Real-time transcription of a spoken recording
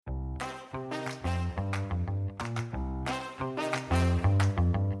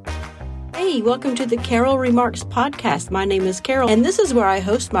Hey, welcome to the Carol Remarks podcast. My name is Carol, and this is where I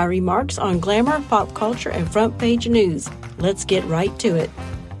host my remarks on glamour, pop culture, and front page news. Let's get right to it.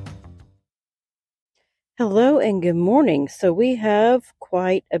 Hello and good morning. So we have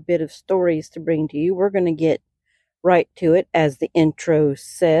quite a bit of stories to bring to you. We're going to get right to it, as the intro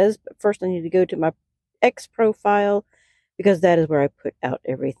says. But first I need to go to my X profile because that is where I put out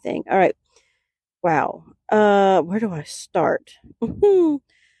everything. All right. Wow. Where do I start?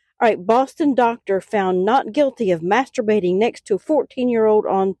 All right. Boston doctor found not guilty of masturbating next to a 14-year-old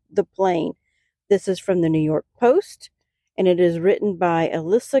on the plane. This is from the New York Post, and it is written by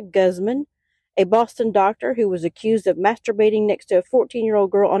Alyssa Guzman. A Boston doctor who was accused of masturbating next to a 14-year-old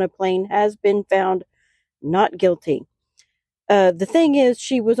girl on a plane has been found not guilty. The thing is,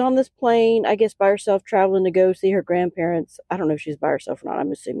 she was on this plane, I guess by herself, traveling to go see her grandparents. I don't know if she's by herself or not.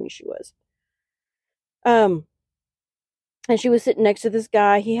 I'm assuming she was. And she was sitting next to this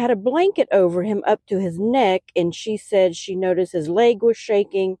guy. He had a blanket over him up to his neck, and she said she noticed his leg was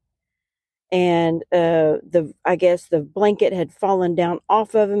shaking, and I guess the blanket had fallen down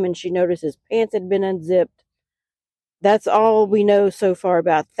off of him, and she noticed his pants had been unzipped. That's all we know so far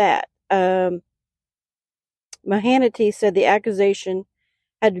about that. Mahanati said the accusation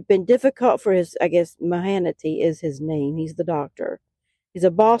had been difficult for his, I guess Mahanati is his name. He's the doctor. He's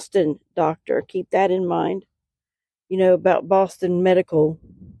a Boston doctor. Keep that in mind. You know about Boston Medical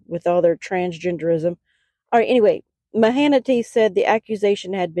with all their transgenderism. All right, anyway, Mahanati said the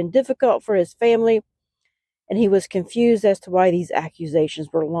accusation had been difficult for his family, and he was confused as to why these accusations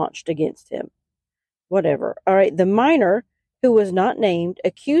were launched against him. Whatever. All right, the minor, who was not named,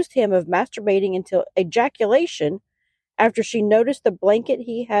 accused him of masturbating until ejaculation after she noticed the blanket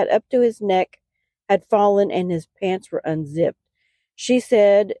he had up to his neck had fallen and his pants were unzipped. She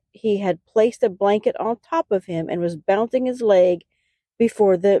said he had placed a blanket on top of him and was bouncing his leg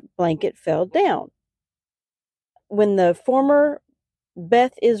before the blanket fell down. When the former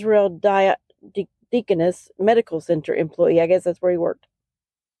Beth Israel Deaconess Medical Center employee, I guess that's where he worked,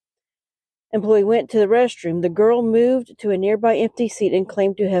 employee went to the restroom, the girl moved to a nearby empty seat and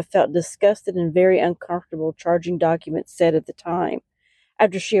claimed to have felt disgusted and very uncomfortable, charging documents said at the time.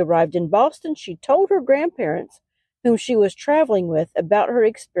 After she arrived in Boston, she told her grandparents, whom she was traveling with, about her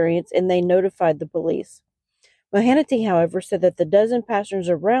experience, and they notified the police. Mahanati, however, said that the dozen passengers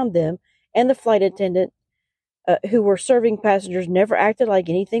around them and the flight attendant who were serving passengers never acted like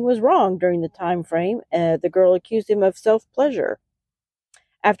anything was wrong during the time frame. The girl accused him of self-pleasure.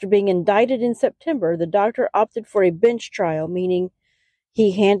 After being indicted in September, the doctor opted for a bench trial, meaning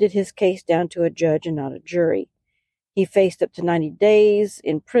he handed his case down to a judge and not a jury. He faced up to 90 days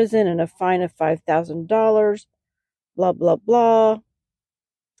in prison and a fine of $5,000, blah, blah, blah.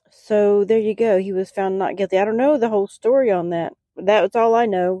 So there you go. He was found not guilty. I don't know the whole story on that. That's all I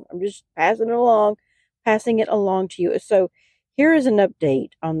know. I'm just passing it along to you. So here is an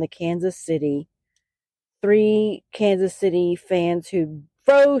update on the Kansas City. 3 Kansas City fans who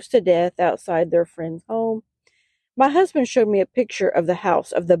froze to death outside their friend's home. My husband showed me a picture of the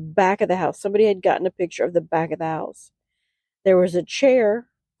house, of the back of the house. Somebody had gotten a picture of the back of the house. There was a chair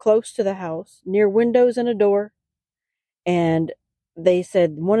close to the house, near windows and a door. And they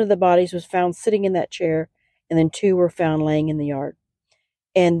said one of the bodies was found sitting in that chair, and then 2 were found laying in the yard.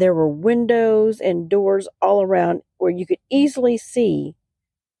 And there were windows and doors all around where you could easily see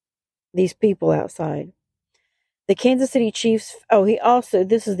these people outside. The Kansas City Chiefs,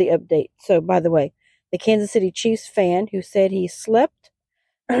 this is the update. So, by the way, the Kansas City Chiefs fan who said he slept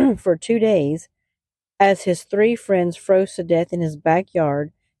for 2 days as his 3 friends froze to death in his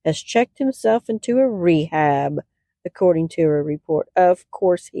backyard has checked himself into a rehab, according to a report. Of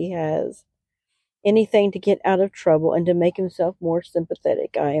course he has. Anything to get out of trouble and to make himself more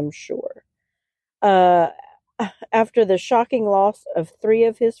sympathetic, I am sure. After the shocking loss of 3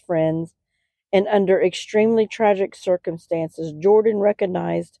 of his friends, and under extremely tragic circumstances, Jordan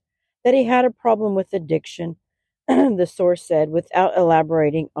recognized that he had a problem with addiction, the source said, without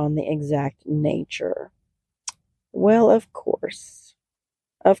elaborating on the exact nature. Well, of course.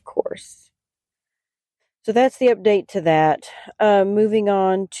 Of course. So that's the update to that. Moving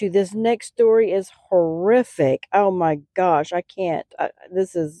on to this next story is horrific. Oh my gosh, I can't.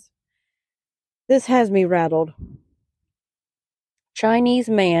 This has me rattled. Chinese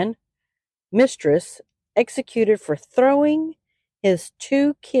man, mistress, executed for throwing his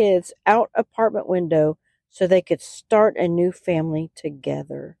 2 kids out apartment window so they could start a new family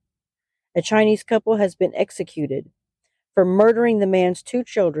together. A Chinese couple has been executed for murdering the man's 2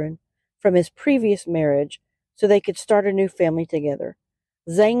 children from his previous marriage so they could start a new family together.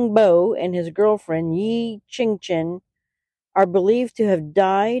 Zhang Bo and his girlfriend Yi Qingchen are believed to have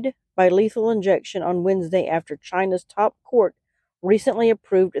died by lethal injection on Wednesday after China's top court recently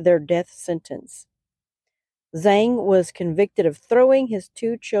approved their death sentence. Zhang was convicted of throwing his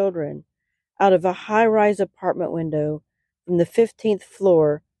two children out of a high-rise apartment window from the 15th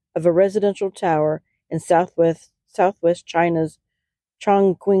floor of a residential tower in southwest China's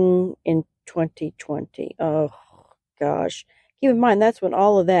Chongqing in 2020. Oh, gosh. Keep in mind, that's when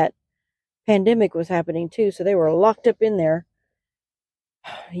all of that pandemic was happening, too, so they were locked up in there.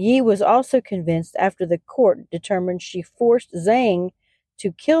 Yi was also convinced after the court determined she forced Zhang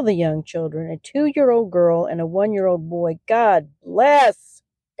to kill the young children, a 2-year-old girl and a 1-year-old boy. God bless.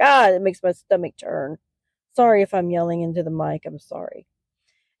 God, it makes my stomach turn. Sorry if I'm yelling into the mic. I'm sorry.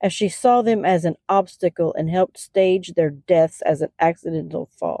 As she saw them as an obstacle and helped stage their deaths as an accidental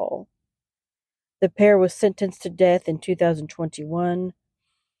fall. The pair was sentenced to death in 2021,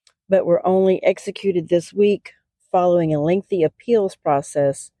 but were only executed this week following a lengthy appeals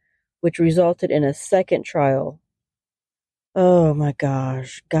process, which resulted in a second trial. Oh my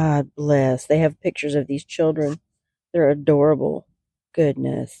gosh, God bless. They have pictures of these children. They're adorable.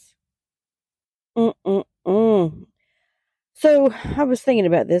 Goodness. So I was thinking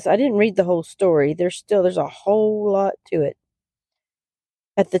about this. I didn't read the whole story. There's a whole lot to it.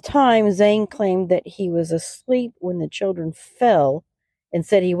 At the time, Zhang claimed that he was asleep when the children fell and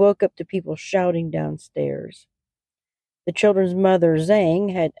said he woke up to people shouting downstairs. The children's mother,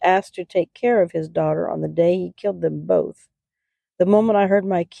 Zhang, had asked to take care of his daughter on the day he killed them both. The moment I heard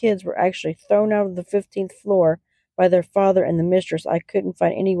my kids were actually thrown out of the 15th floor by their father and the mistress, I couldn't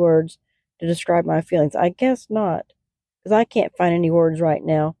find any words to describe my feelings. I guess not, because I can't find any words right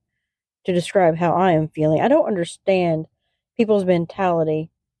now to describe how I am feeling. I don't understand people's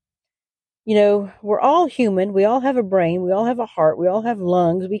mentality. You know, we're all human. We all have a brain. We all have a heart. We all have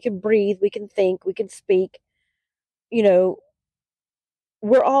lungs. We can breathe. We can think. We can speak. You know,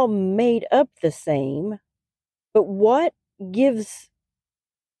 we're all made up the same. But what gives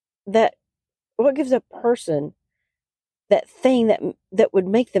a person that thing that would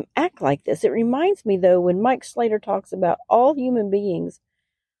make them act like this? It reminds me, though, when Mike Slater talks about all human beings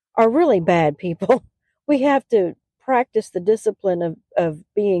are really bad people. We have to practice the discipline of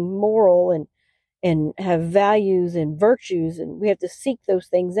being moral and have values and virtues, and we have to seek those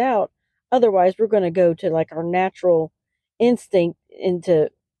things out. Otherwise, we're going to go to like our natural instinct into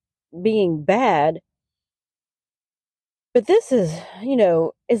being bad. But this is,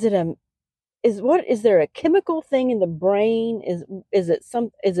 is there a chemical thing in the brain? Is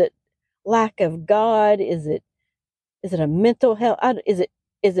it lack of God? Is it a mental health? Is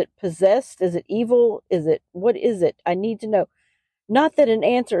it possessed? Is it evil? What is it? I need to know. Not that an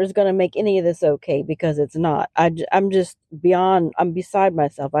answer is going to make any of this okay, because it's not. I'm beside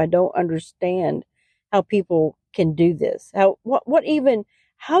myself. I don't understand how people can do this. How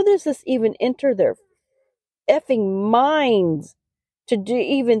does this even enter their effing minds to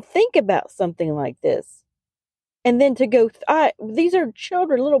even think about something like this? And then to go, these are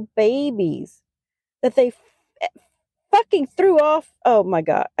children, little babies that they fucking threw off. Oh my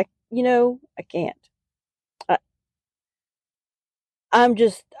God. I can't.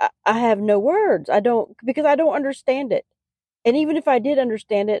 I have no words. Because I don't understand it. And even if I did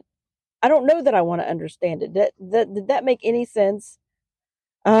understand it, I don't know that I want to understand it. Did that make any sense?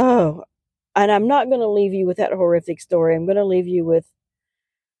 Oh, and I'm not going to leave you with that horrific story. I'm going to leave you with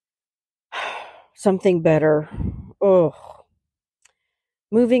something better. Oh,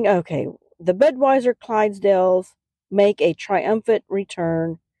 okay. The Budweiser Clydesdales make a triumphant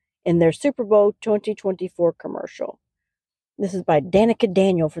return in their Super Bowl 2024 commercial. This is by Danica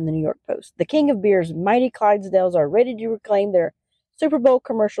Daniel from the New York Post. The King of Beer's mighty Clydesdales are ready to reclaim their Super Bowl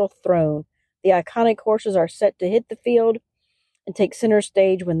commercial throne. The iconic horses are set to hit the field and take center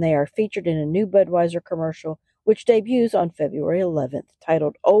stage when they are featured in a new Budweiser commercial, which debuts on February 11th,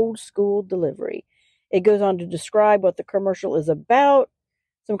 titled Old School Delivery. It goes on to describe what the commercial is about.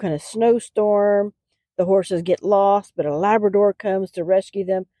 Some kind of snowstorm. The horses get lost, but a Labrador comes to rescue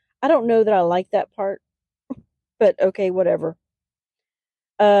them. I don't know that I like that part, but okay, whatever.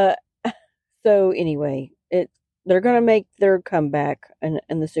 So anyway, they're going to make their comeback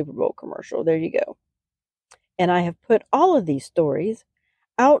in the Super Bowl commercial. There you go. And I have put all of these stories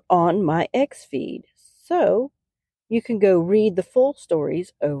out on my X feed, so you can go read the full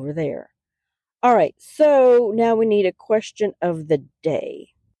stories over there. All right, so now we need a question of the day.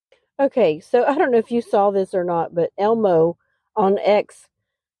 Okay, so I don't know if you saw this or not, but Elmo on X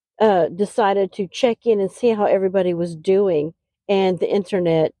decided to check in and see how everybody was doing, and the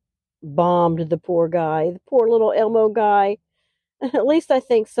internet bombed the poor guy, the poor little Elmo guy. At least I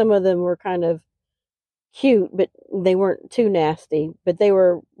think some of them were kind of cute, but they weren't too nasty. But they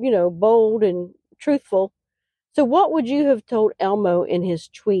were, bold and truthful. So, what would you have told Elmo in his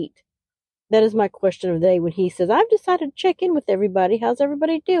tweet? That is my question of the day when he says, I've decided to check in with everybody. How's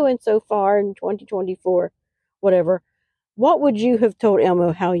everybody doing so far in 2024? Whatever. What would you have told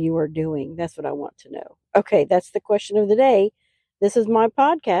Elmo how you are doing? That's what I want to know. Okay, that's the question of the day. This is my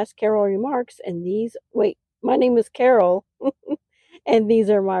podcast, Carol Remarks, and my name is Carol, and these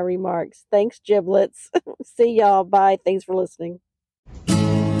are my remarks. Thanks, Giblets. See y'all. Bye. Thanks for listening.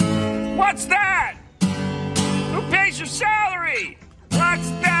 What's that? Who pays your salary? What's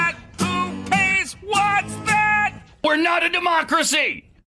that? Who pays? What's that? We're not a democracy!